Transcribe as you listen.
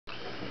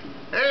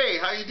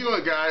how you doing,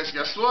 guys?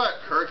 Guess what?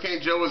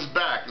 Hurricane Joe is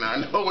back. Now,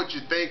 I know what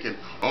you're thinking.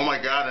 Oh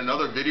my God,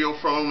 another video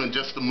from him in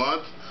just a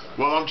month?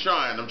 Well, I'm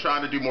trying. I'm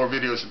trying to do more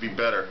videos to be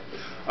better.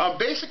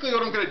 Basically,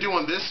 what I'm going to do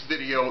on this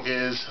video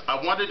is I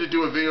wanted to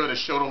do a video that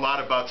showed a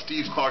lot about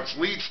Steve Clark's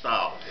lead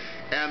style.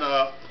 And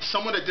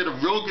someone that did a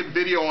real good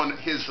video on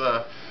his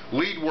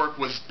lead work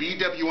was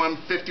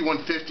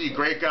BWM5150,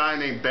 great guy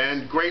named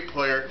Ben, great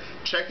player.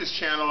 Check his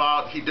channel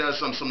out. He does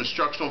some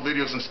instructional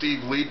videos on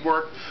Steve lead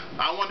work.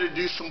 I wanted to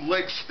do some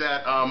licks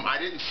that I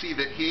didn't see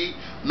that he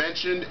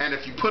mentioned, and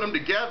if you put them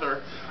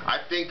together, I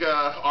think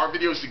our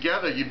videos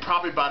together, you'd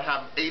probably about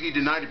have 80 to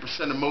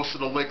 90% of most of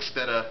the licks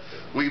that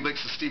lead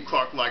licks that Steve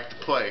Clark liked to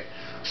play.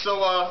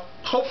 So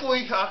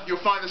hopefully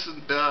you'll find this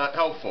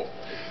helpful.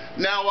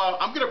 Now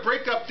I'm going to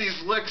break up these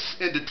licks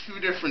into two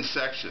different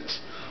sections.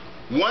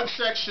 One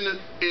section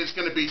is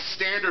going to be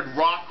standard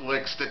rock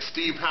licks that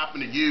Steve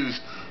happened to use,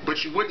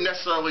 but you wouldn't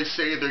necessarily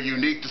say they're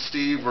unique to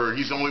Steve or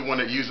he's the only one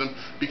that uses them,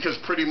 because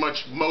pretty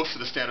much most of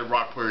the standard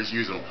rock players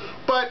use them.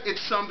 But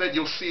it's some that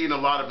you'll see in a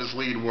lot of his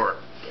lead work.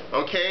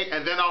 Okay,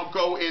 and then I'll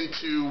go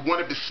into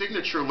one of his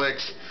signature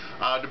licks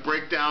to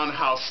break down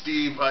how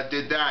Steve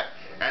did that.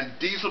 And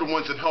these are the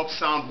ones that help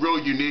sound real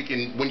unique,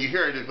 and when you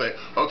hear it, it's like,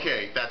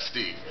 okay, that's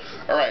Steve.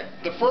 Alright,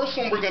 the first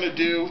one we're going to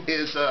do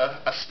is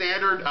a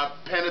standard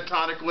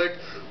pentatonic lick.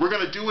 We're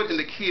going to do it in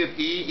the key of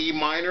E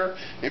minor.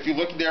 If you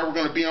look there, we're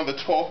going to be on the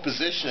 12th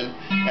position,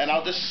 and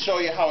I'll just show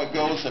you how it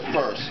goes at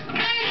first.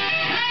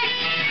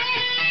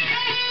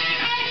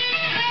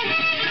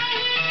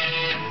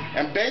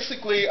 And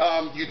basically,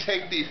 you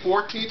take the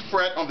 14th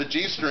fret on the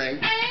G string,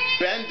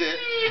 bend it,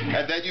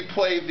 and then you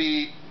play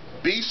the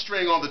B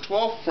string on the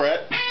 12th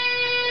fret,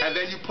 and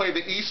then you play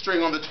the E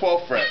string on the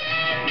 12th fret.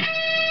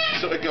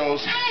 So it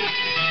goes.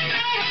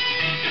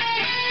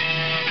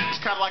 It's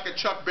kind of like a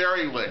Chuck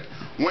Berry lick.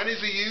 When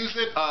does he use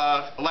it?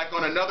 Like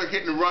on another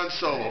hit and run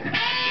solo.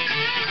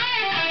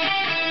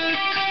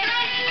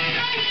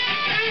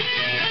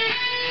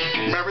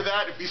 Remember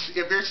that?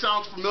 If it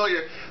sounds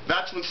familiar,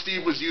 that's when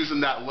Steve was using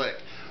that lick.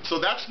 So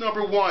that's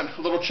number one,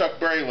 a little Chuck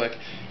Berry lick.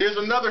 Here's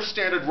another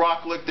standard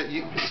rock lick that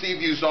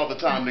Steve used all the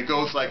time that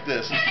goes like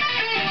this.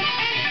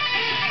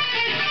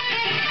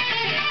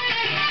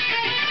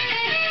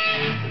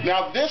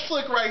 Now this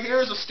lick right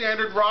here is a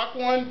standard rock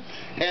one,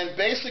 and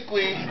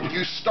basically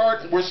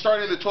we're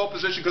starting in the 12th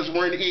position because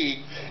we're in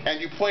E,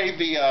 and you play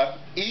the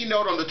E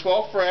note on the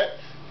 12th fret,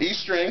 E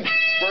string,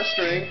 first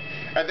string,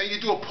 and then you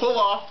do a pull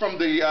off from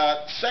the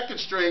second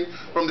string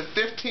from the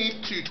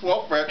 15th to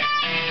 12th fret,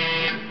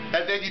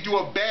 and then you do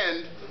a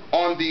bend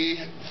on the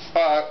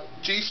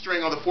G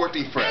string on the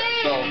 14th fret.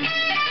 So,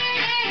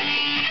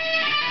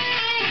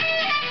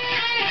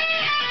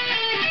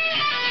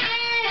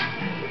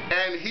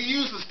 and he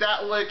uses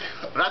that lick.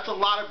 That's a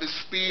lot of his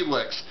speed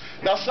licks.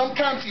 Now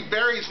sometimes he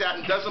varies that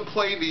and doesn't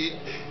play the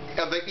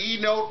E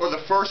note or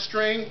the first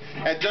string,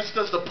 and just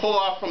does the pull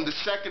off from the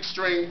second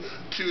string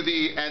to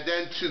the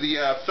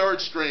third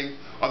string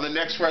on the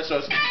next fret.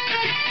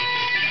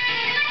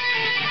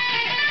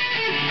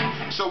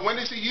 So when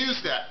does he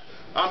use that?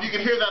 You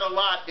can hear that a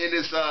lot in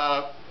his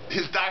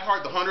Die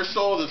Hard the Hunter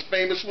solo, this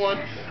famous one.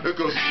 It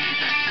goes.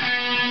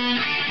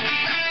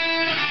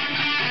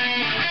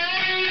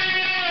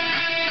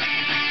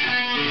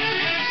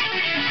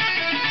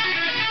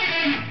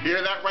 You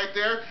hear that right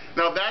there?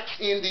 Now that's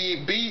in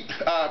the B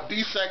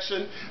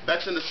section.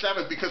 That's in the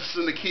 7th because it's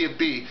in the key of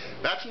B.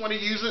 That's when he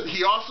uses it.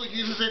 He also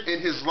uses it in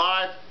his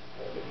live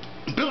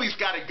Billy's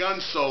Got a Gun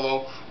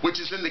solo, which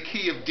is in the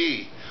key of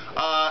D.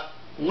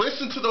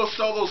 Listen to those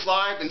solos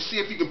live and see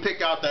if you can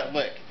pick out that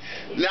lick.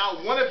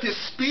 Now, one of his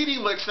speedy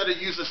licks that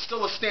he uses,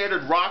 still a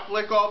standard rock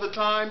lick all the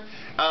time.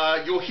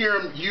 You'll hear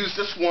him use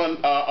this one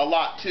a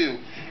lot too.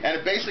 And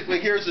it basically,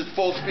 here's his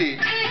full speed.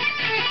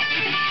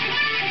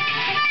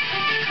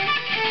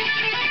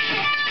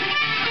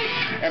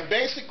 And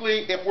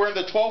basically, if we're in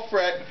the 12th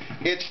fret,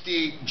 it's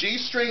the G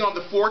string on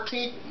the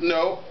 14th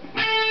note,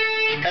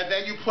 and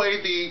then you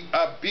play the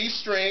B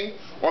string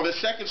or the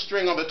second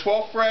string on the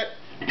 12th fret,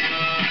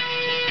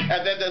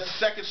 and then the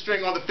second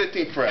string on the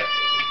 15th fret.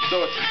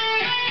 So it's.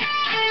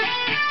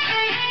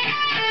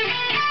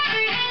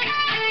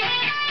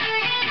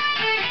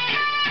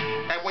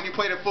 And when you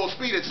play it at full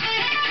speed, it's.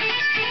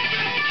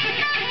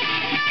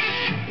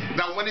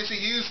 Now, when does he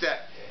use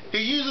that? He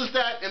uses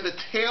that in the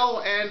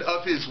tail end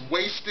of his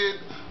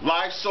Wasted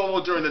live solo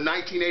during the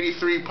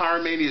 1983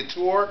 Pyromania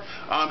tour.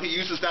 He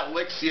uses that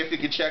lick, see if you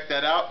can check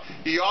that out.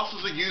 He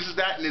also uses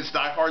that in his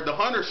Die Hard the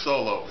Hunter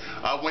solo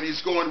when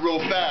he's going real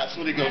fast,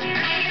 when he goes.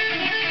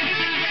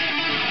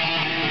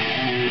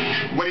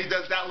 When he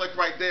does that lick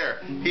right there,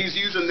 he's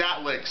using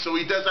that lick, so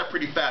he does that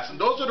pretty fast. And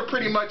those are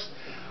pretty much,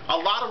 a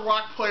lot of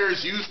rock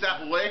players use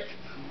that lick,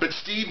 but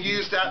Steve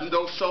used that in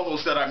those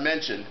solos that I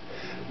mentioned.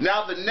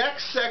 Now the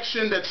next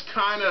section that's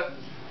kind of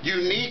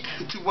unique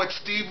to what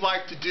Steve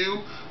liked to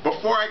do,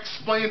 before I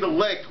explain the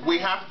lick, we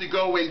have to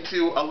go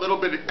into a little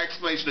bit of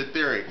explanation of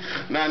theory.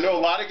 Now I know a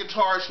lot of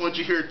guitarists, once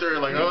you hear theory,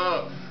 like,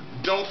 oh,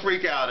 Don't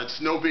freak out. It's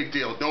no big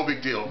deal. No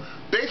big deal.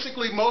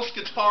 Basically, most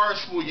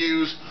guitarists will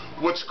use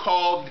what's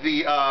called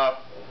the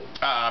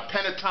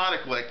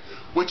pentatonic lick,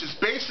 which is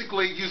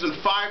basically using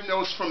 5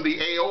 notes from the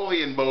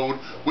Aeolian mode,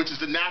 which is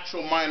the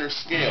natural minor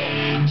scale.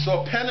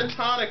 So a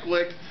pentatonic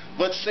lick,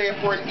 let's say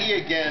if we're in E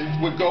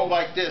again, would go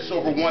like this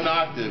over 1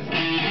 octave.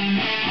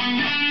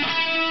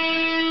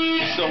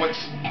 So it's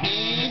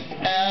E,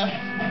 F,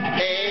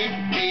 A,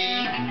 B,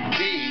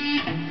 D,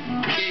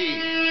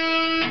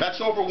 E.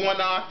 That's over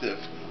 1 octave.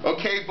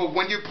 Okay, but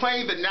when you're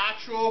playing the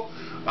natural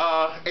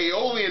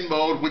Aeolian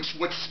mode, which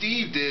what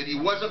Steve did, he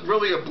wasn't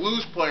really a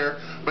blues player,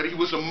 but he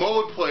was a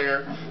mode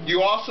player,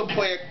 you also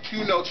play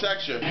 2 notes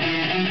extra.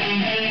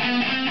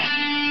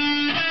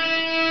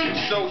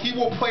 So he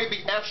will play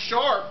the F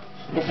sharp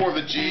before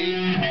the G,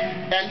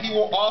 and he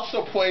will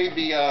also play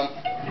the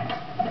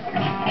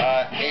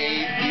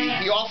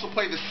he also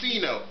play the C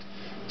note.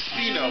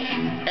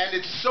 And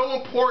it's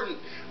so important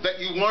that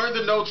you learn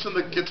the notes on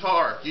the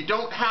guitar. You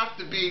don't have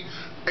to be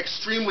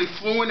extremely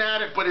fluent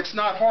at it, but it's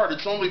not hard.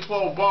 It's only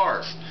 12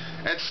 bars.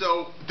 And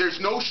so there's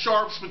no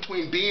sharps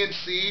between B and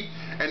C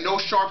and no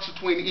sharps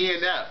between E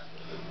and F.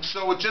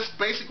 So it just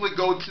basically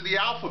goes to the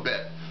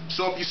alphabet.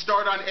 So if you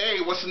start on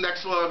A, what's the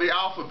next letter of the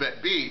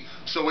alphabet? B.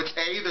 So it's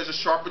A, there's a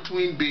sharp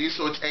between B,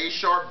 so it's A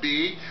sharp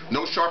B.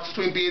 No sharps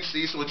between B and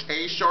C, so it's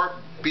A sharp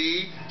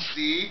B,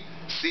 C,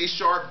 C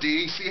sharp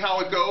D. See how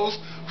it goes?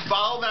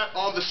 Follow that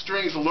on the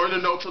strings and learn the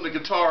notes on the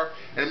guitar,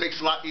 and it makes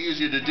it a lot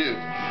easier to do.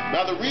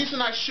 Now the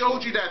reason I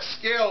showed you that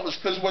scale is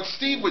because what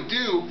Steve would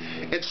do,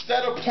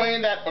 instead of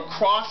playing that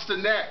across the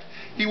neck,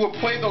 he would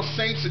play those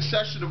same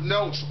succession of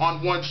notes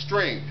on 1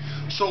 string.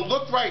 So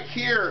look right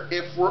here,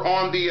 if we're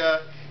on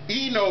the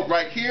E note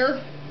right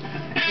here,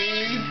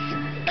 E,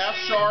 F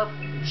sharp,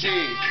 G.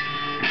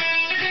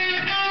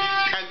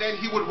 And then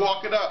he would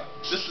walk it up.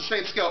 It's just the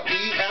same scale.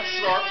 E, F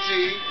sharp,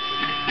 G,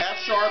 F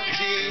sharp,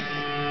 G,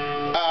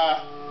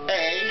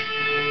 A,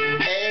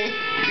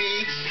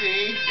 B,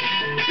 C,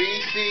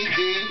 B, C, D,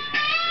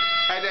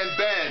 and then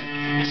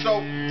bend.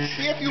 So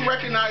see if you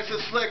recognize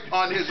this lick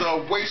on his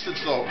wasted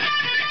solo.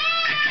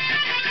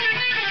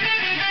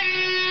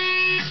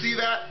 See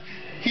that?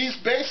 He's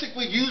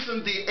basically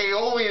using the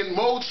Aeolian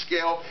mode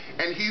scale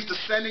and he's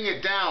descending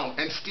it down,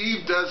 and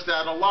Steve does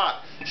that a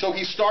lot. So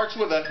he starts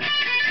with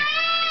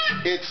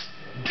it's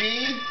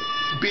D,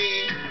 B,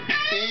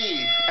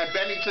 E, and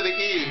bending to the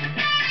E.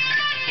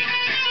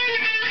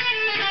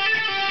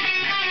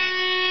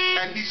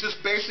 And he's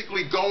just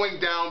basically going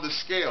down the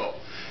scale.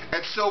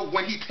 And so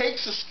when he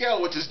takes the scale,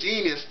 which is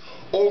genius,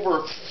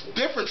 over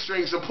different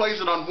strings and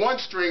plays it on 1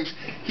 string,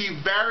 he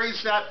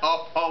varies that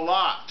up a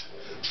lot.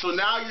 So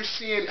now you're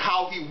seeing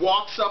how he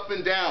walks up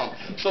and down.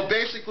 So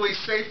basically,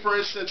 say for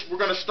instance, we're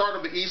going to start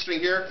on the E string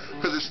here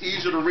because it's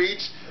easier to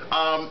reach.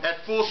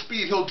 At full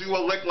speed, he'll do a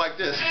lick like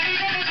this.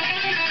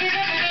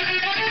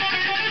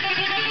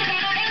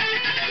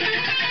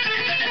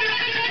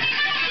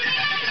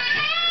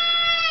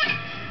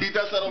 He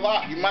does that a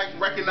lot. You might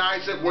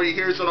recognize it where he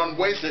hears it on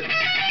Wasted.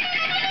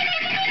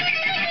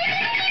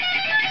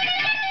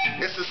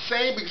 It's the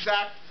same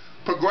exact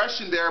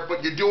progression there,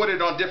 but you're doing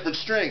it on different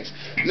strings.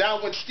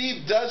 Now when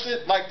Steve does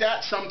it like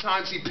that,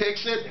 sometimes he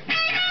picks it,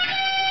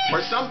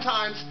 or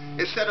sometimes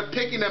instead of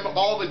picking them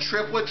all in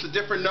triplets of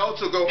different notes,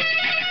 he'll go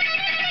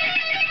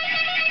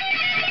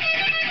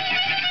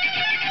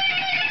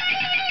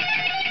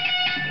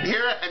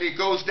here, and it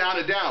goes down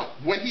and down.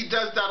 When he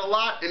does that a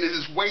lot in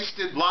his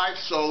Wasted live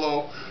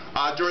solo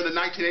during the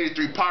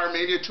 1983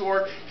 Pyromania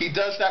tour, he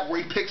does that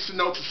where he picks the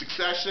notes in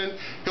succession.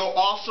 He'll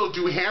also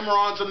do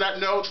hammer-ons on that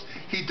note.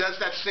 He does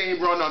that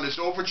same run on his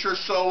overture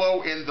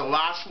solo in the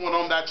last one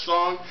on that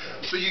song.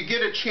 So you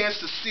get a chance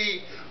to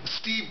see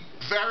Steve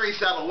varies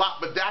that a lot,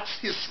 but that's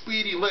his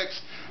speedy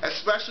licks,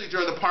 especially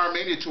during the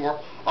Pyromania tour.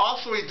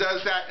 Also, he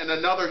does that in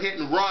another hit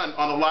and run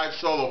on a live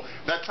solo,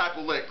 that type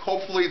of lick.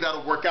 Hopefully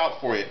that'll work out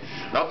for you.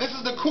 Now this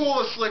is the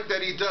coolest lick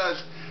that he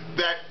does,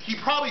 that he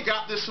probably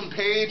got this from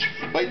Page,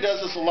 but he does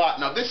this a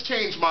lot. Now this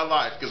changed my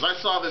life, because I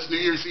saw this New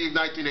Year's Eve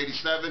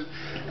 1987,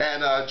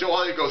 and Joe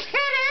Elliott goes, hit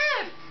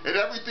it! And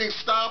everything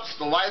stops,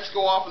 the lights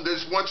go off, and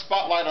there's one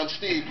spotlight on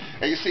Steve,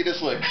 and you see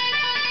this lick.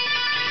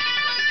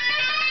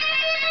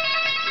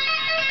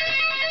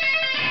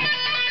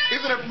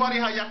 Isn't it funny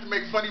how you have to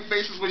make funny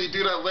faces when you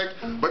do that lick?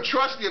 But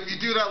trust me, if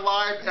you do that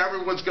live,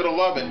 everyone's going to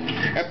love it.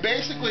 And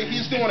basically,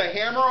 he's doing a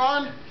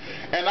hammer-on,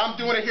 and I'm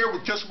doing it here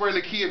with just we're in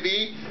the key of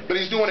E, but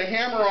he's doing a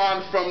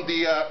hammer-on from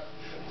the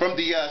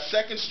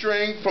 2nd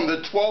string, from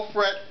the 12th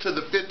fret to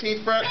the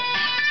 15th fret.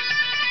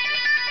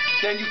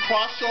 Then you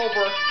cross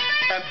over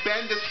and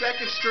bend the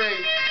 2nd string,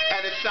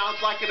 and it sounds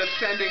like an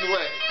ascending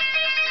lick.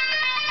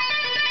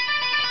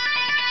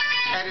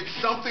 And it's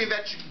something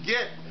that you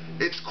get.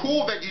 It's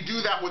cool that you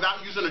do that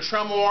without using a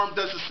tremolo arm,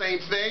 does the same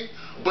thing,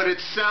 but it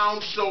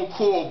sounds so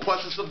cool.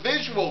 Plus, it's a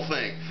visual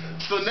thing.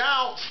 So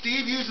now,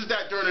 Steve uses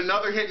that during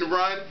another hit and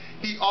run.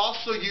 He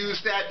also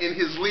used that in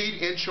his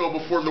lead intro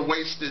before the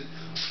Wasted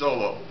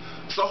solo.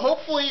 So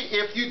hopefully,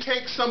 if you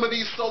take some of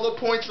these solo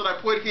points that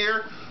I put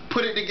here,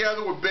 put it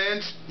together with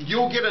Ben's,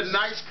 you'll get a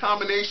nice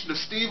combination of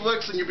Steve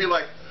licks, and you'll be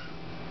like,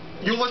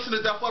 you listen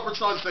to Def Leppard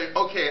song and say,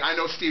 okay, I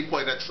know Steve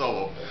played that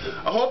solo.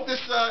 I hope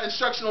this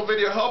instructional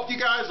video helped you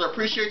guys. I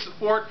appreciate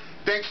support.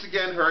 Thanks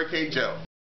again, Hurricane Joe.